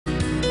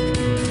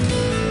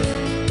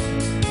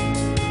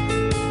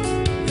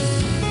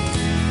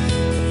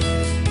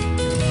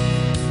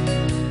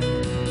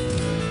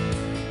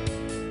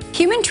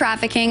Human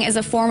trafficking is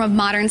a form of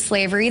modern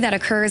slavery that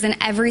occurs in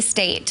every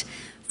state.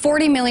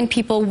 40 million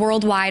people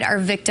worldwide are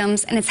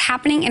victims, and it's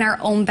happening in our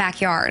own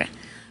backyard.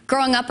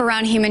 Growing up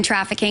around human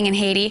trafficking in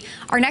Haiti,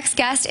 our next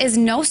guest is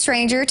no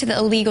stranger to the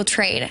illegal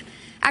trade.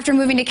 After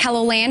moving to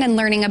KELOLAND and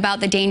learning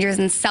about the dangers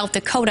in South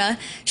Dakota,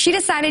 she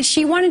decided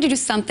she wanted to do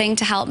something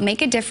to help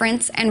make a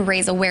difference and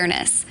raise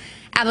awareness.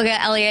 Abigail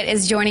Elliott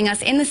is joining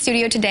us in the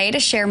studio today to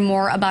share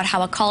more about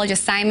how a college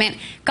assignment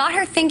got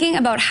her thinking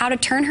about how to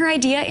turn her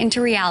idea into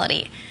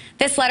reality.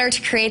 This led her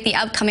to create the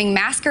upcoming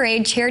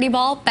Masquerade charity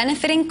ball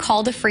benefiting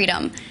Call to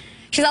Freedom.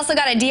 She's also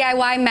got a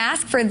DIY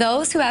mask for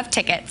those who have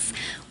tickets.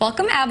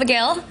 Welcome,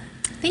 Abigail.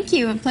 Thank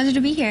you. A pleasure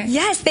to be here.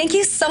 Yes, thank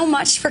you so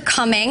much for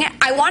coming.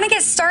 I want to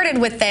get started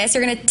with this.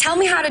 You're going to tell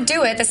me how to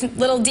do it, this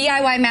little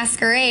DIY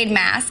masquerade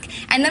mask,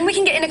 and then we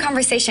can get into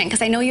conversation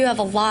because I know you have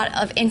a lot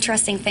of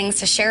interesting things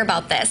to share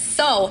about this.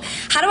 So,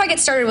 how do I get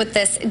started with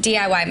this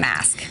DIY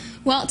mask?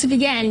 Well, to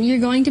begin, you're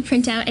going to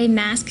print out a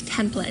mask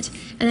template.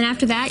 And then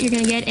after that, you're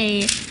going to get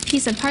a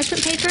piece of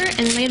parchment paper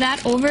and lay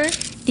that over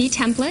the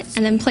template,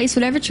 and then place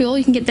whatever tool.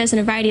 You can get this in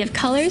a variety of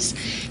colors,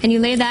 and you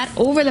lay that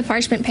over the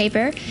parchment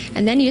paper,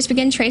 and then you just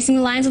begin tracing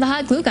the lines with a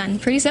hot glue gun.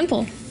 Pretty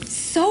simple.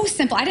 So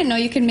simple. I didn't know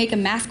you could make a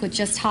mask with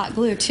just hot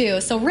glue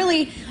too. So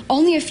really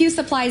only a few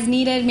supplies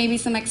needed, maybe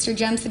some extra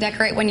gems to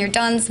decorate when you're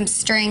done, some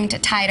string to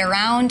tie it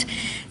around,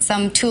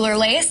 some tulle or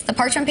lace, the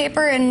parchment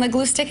paper, and the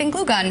glue stick and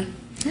glue gun.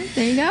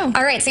 There you go.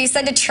 All right, so you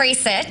said to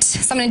trace it.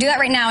 So I'm going to do that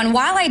right now. And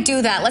while I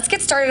do that, let's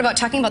get started about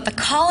talking about the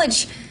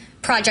college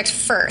project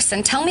first.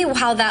 And tell me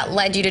how that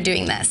led you to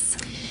doing this.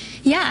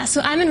 Yeah,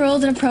 so I'm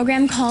enrolled in a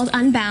program called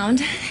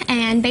Unbound,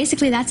 and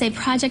basically that's a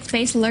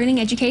project-based learning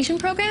education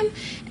program,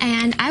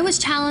 and I was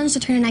challenged to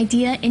turn an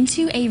idea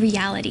into a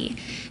reality,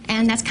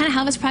 and that's kind of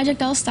how this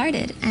project all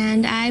started.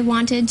 And I've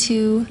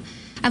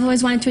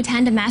always wanted to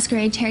attend a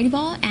Masquerade charity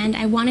ball, and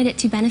I wanted it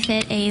to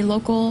benefit a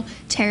local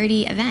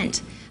charity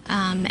event.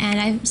 And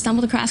I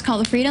stumbled across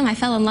Call to Freedom. I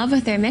fell in love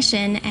with their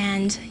mission,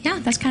 and yeah,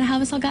 that's kind of how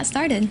this all got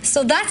started.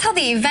 So that's how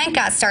the event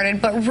got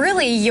started, but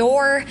really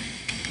your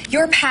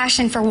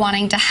passion for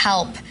wanting to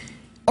help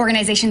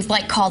organizations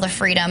like Call to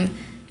Freedom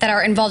that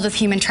are involved with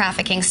human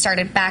trafficking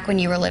started back when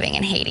you were living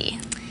in Haiti.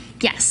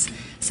 Yes.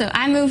 So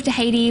I moved to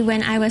Haiti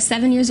when I was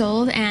 7 years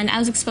old, and I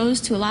was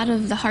exposed to a lot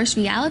of the harsh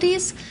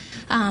realities,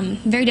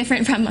 very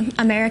different from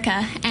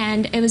America.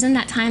 And it was in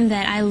that time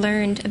that I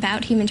learned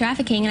about human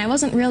trafficking, and I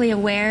wasn't really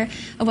aware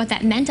of what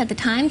that meant at the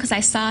time because I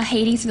saw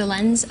Haiti through the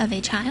lens of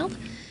a child.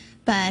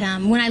 But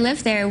when I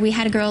lived there, we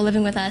had a girl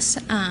living with us.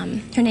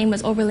 Her name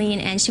was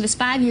Oberline, and she was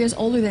 5 years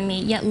older than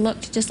me, yet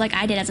looked just like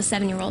I did as a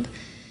 7-year-old.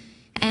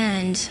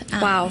 And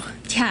wow.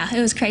 Yeah, it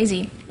was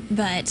crazy.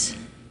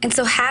 And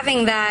so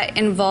having that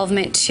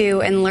involvement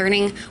too, and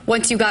learning,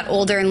 once you got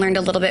older and learned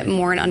a little bit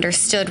more and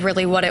understood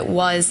really what it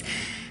was,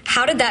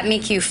 how did that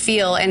make you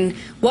feel, and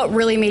what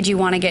really made you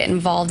want to get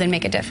involved and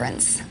make a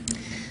difference?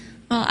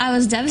 Well, I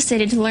was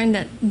devastated to learn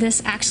that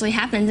this actually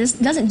happened. This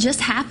doesn't just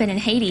happen in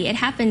Haiti. It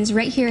happens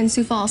right here in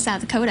Sioux Falls,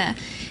 South Dakota.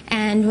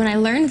 And when I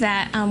learned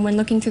that, when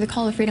looking through the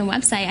Call to Freedom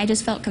website, I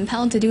just felt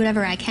compelled to do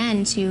whatever I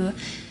can to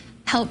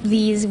help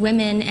these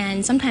women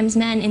and sometimes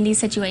men in these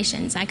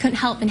situations. I couldn't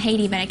help in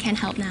Haiti, but I can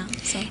help now.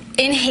 So.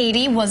 In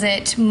Haiti, was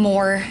it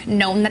more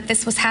known that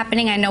this was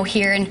happening? I know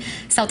here in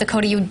South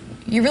Dakota, you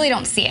really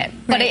don't see it,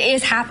 but right. It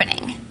is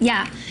happening.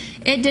 Yeah.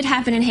 It did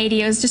happen in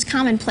Haiti. It was just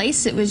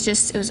commonplace. It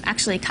was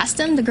actually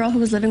custom. The girl who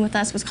was living with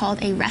us was called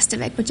a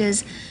restavek, which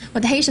is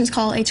what the Haitians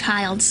call a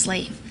child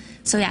slave.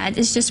 So yeah,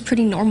 it's just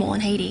pretty normal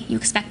in Haiti. You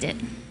expect it.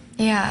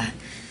 Yeah.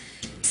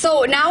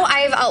 So now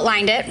I've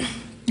outlined it.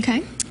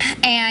 Okay.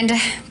 And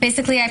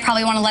basically I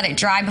probably want to let it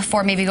dry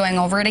before maybe going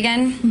over it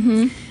again.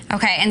 Mm-hmm.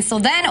 Okay, and so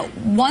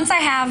then once I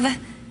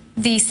have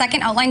the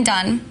second outline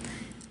done,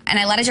 and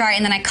I let it dry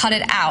and then I cut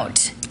it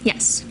out.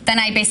 Yes. Then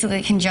I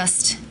basically can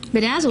just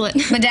bedazzle it.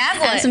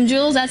 Bedazzle Add some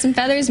jewels, add some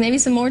feathers, maybe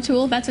some more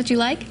tulle if that's what you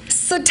like.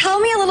 So tell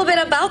me a little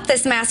bit about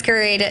this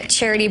Masquerade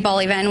charity ball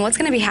event. What's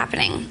going to be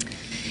happening?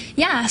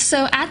 Yeah,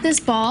 so at this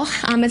ball,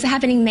 it's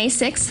happening May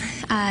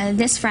 6th,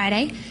 this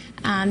Friday.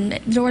 The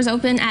doors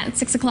open at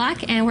 6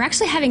 o'clock, and we're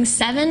actually having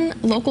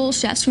 7 local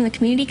chefs from the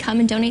community come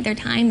and donate their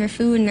time, their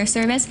food, and their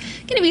service.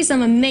 Going to be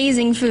some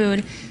amazing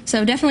food,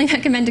 so definitely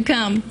recommend to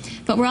come.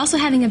 But we're also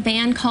having a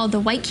band called the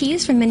White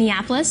Keys from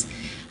Minneapolis.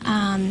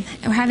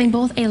 We're having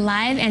both a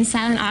live and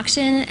silent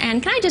auction,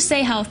 and can I just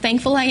say how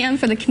thankful I am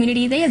for the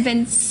community? They have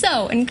been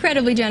so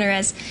incredibly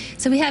generous.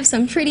 So we have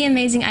some pretty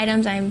amazing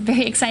items I'm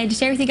very excited to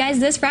share with you guys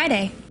this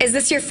Friday. Is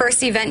this your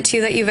first event,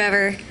 too, that you've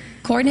ever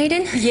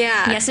coordinated?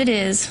 Yeah. Yes, it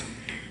is.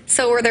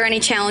 So were there any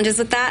challenges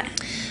with that?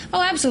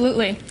 Oh,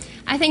 absolutely.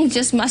 I think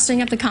just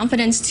mustering up the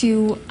confidence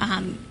to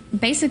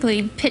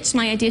basically pitch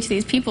my idea to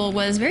these people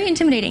was very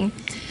intimidating.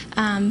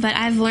 But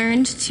I've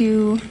learned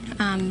to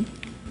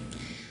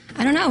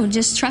I don't know,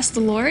 just trust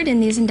the Lord in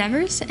these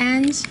endeavors,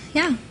 and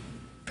yeah,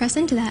 press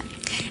into that.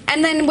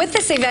 And then with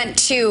this event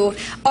too,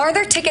 are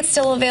there tickets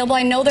still available?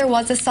 I know there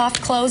was a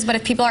soft close, but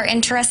if people are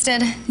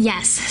interested.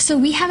 Yes, so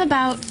we have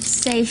about,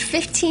 say,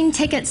 15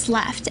 tickets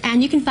left,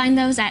 and you can find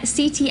those at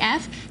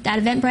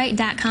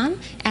ctf.eventbrite.com,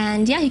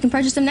 and yeah, you can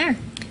purchase them there.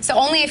 So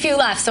only a few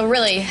left, so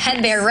really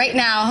head there right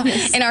now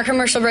in our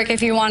commercial break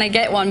if you want to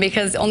get one,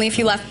 because only a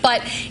few left.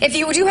 But if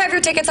you do have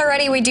your tickets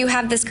already, we do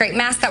have this great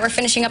mask that we're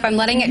finishing up. I'm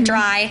letting it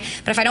dry,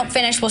 but if I don't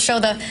finish, we'll show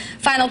the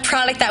final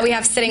product that we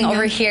have sitting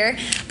over here.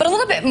 But a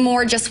little bit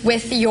more just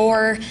with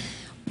your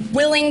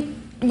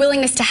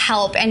willingness to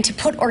help and to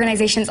put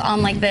organizations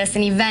on like this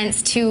and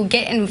events to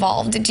get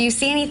involved. Do you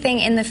see anything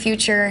in the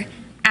future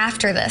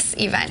after this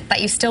event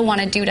that you still want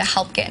to do to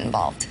help get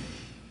involved?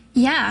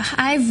 Yeah,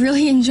 I've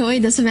really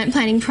enjoyed this event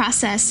planning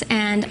process,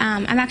 and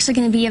I'm actually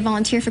going to be a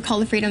volunteer for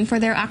Call to Freedom for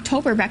their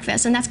October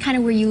breakfast, and that's kind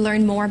of where you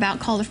learn more about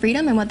Call to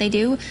Freedom and what they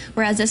do,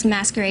 whereas this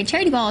Masquerade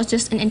Charity Ball is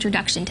just an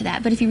introduction to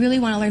that. But if you really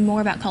want to learn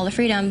more about Call to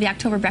Freedom, the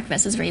October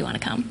breakfast is where you want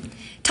to come.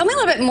 Tell me a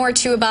little bit more,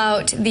 too,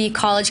 about the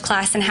college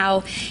class and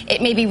how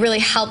it maybe really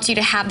helped you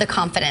to have the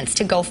confidence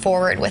to go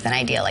forward with an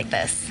idea like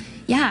this.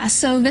 Yeah,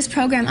 so this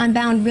program,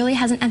 Unbound, really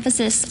has an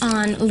emphasis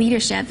on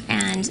leadership,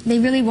 and they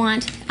really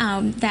want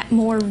that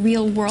more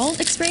real-world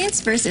experience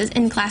versus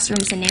in-classroom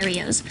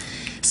scenarios.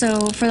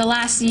 So for the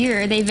last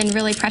year, they've been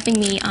really prepping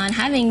me on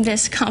having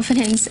this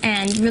confidence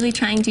and really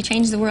trying to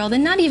change the world,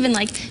 and not even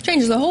like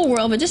change the whole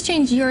world, but just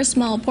change your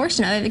small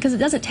portion of it, because it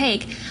doesn't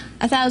take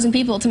 1,000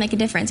 people to make a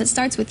difference. It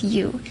starts with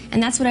you,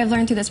 and that's what I've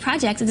learned through this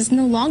project. It's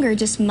no longer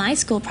just my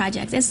school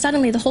project. It's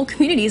suddenly the whole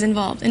community is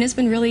involved, and it's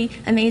been really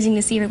amazing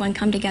to see everyone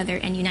come together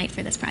and unite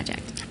for this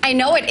project. I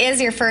know it is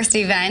your first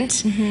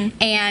event,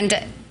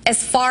 and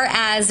as far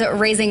as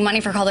raising money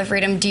for Call to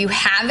Freedom, do you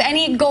have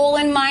any goal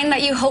in mind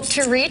that you hope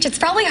to reach? It's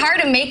probably hard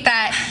to make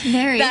that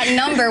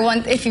number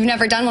if you've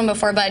never done one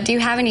before, but do you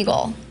have any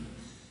goal?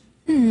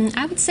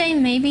 I would say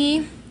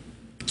maybe,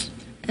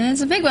 and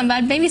it's a big one, but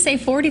I'd maybe say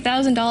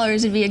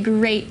 $40,000 would be a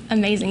great,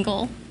 amazing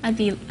goal. I'd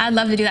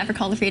love to do that for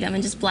Call to Freedom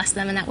and just bless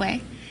them in that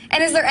way.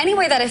 And is there any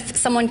way that if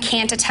someone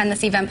can't attend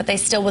this event but they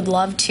still would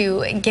love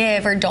to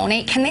give or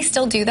donate, can they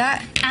still do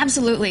that?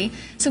 Absolutely.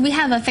 So we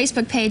have a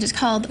Facebook page. It's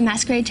called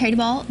Masquerade Charity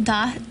Ball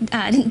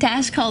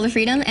dash Call to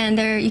Freedom, and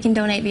there you can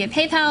donate via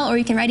PayPal, or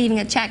you can write even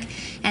a check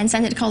and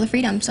send it to Call to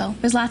Freedom. So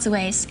there's lots of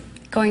ways.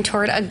 Going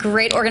toward a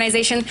great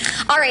organization.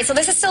 All right, so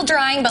this is still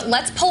drying, but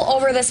let's pull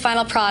over this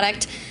final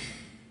product.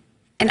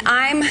 And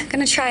I'm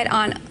going to try it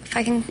on, if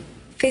I can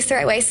face the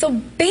right way. So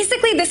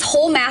basically this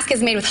whole mask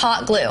is made with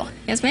hot glue.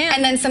 Yes, ma'am.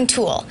 And then some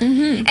tulle.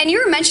 And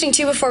you were mentioning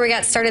too before we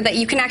got started that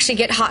you can actually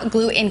get hot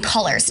glue in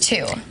colors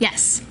too.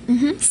 Yes.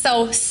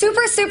 So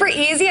super, super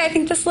easy. I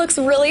think this looks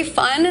really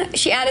fun.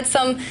 She added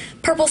some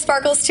purple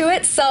sparkles to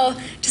it. So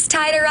just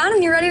tie it around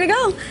and you're ready to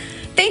go.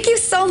 Thank you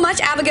so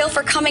much, Abigail,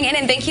 for coming in,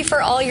 and thank you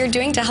for all you're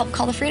doing to help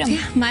Call to Freedom.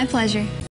 Yeah, my pleasure.